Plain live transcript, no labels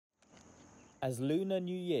As Lunar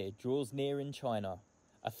New Year draws near in China,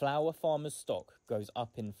 a flower farmer's stock goes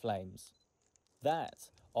up in flames.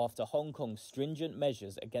 That, after Hong Kong's stringent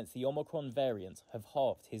measures against the Omicron variant have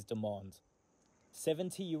halved his demand.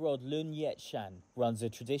 70-year-old Leung Yat-shen runs a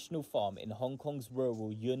traditional farm in Hong Kong's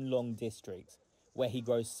rural Yuen Long district, where he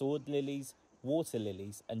grows sword lilies, water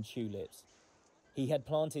lilies and tulips. He had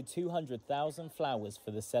planted 200,000 flowers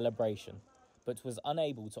for the celebration, but was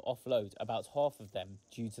unable to offload about half of them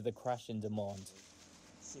due to the crash in demand.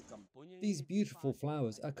 These beautiful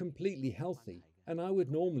flowers are completely healthy, and I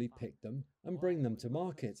would normally pick them and bring them to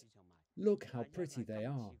market. Look how pretty they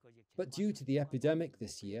are. But due to the epidemic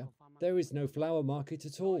this year, there is no flower market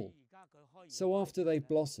at all. So after they've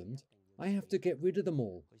blossomed, I have to get rid of them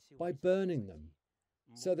all by burning them,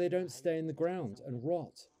 so they don't stay in the ground and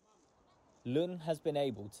rot. Leung has been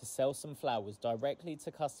able to sell some flowers directly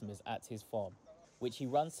to customers at his farm, which he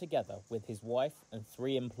runs together with his wife and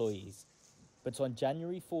 3 employees. But on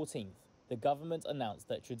January 14th, the government announced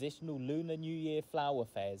that traditional Lunar New Year flower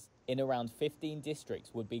fairs in around 15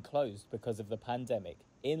 districts would be closed because of the pandemic,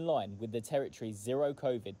 in line with the territory's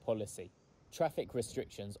zero-COVID policy. Traffic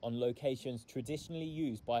restrictions on locations traditionally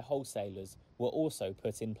used by wholesalers were also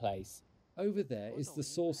put in place. Over there is the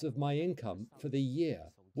source of my income for the year,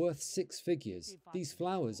 worth 6 figures. These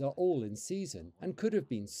flowers are all in season and could have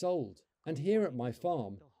been sold. And here at my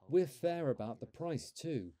farm, we're fair about the price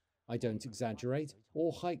too. I don't exaggerate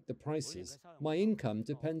or hike the prices. My income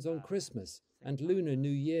depends on Christmas and Lunar New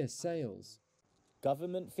Year sales.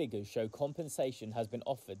 Government figures show compensation has been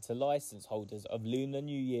offered to licence holders of Lunar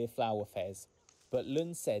New Year flower fairs, but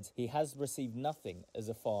Leung said he has received nothing as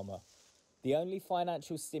a farmer. The only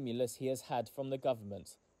financial stimulus he has had from the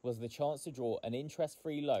government was the chance to draw an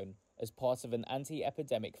interest-free loan as part of an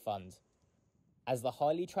anti-epidemic fund. As the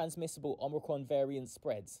highly transmissible Omicron variant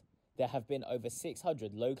spreads, there have been over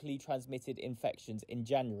 600 locally transmitted infections in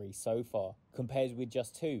January so far, compared with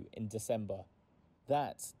just 2 in December.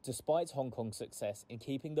 That, despite Hong Kong's success in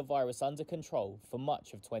keeping the virus under control for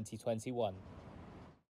much of 2021.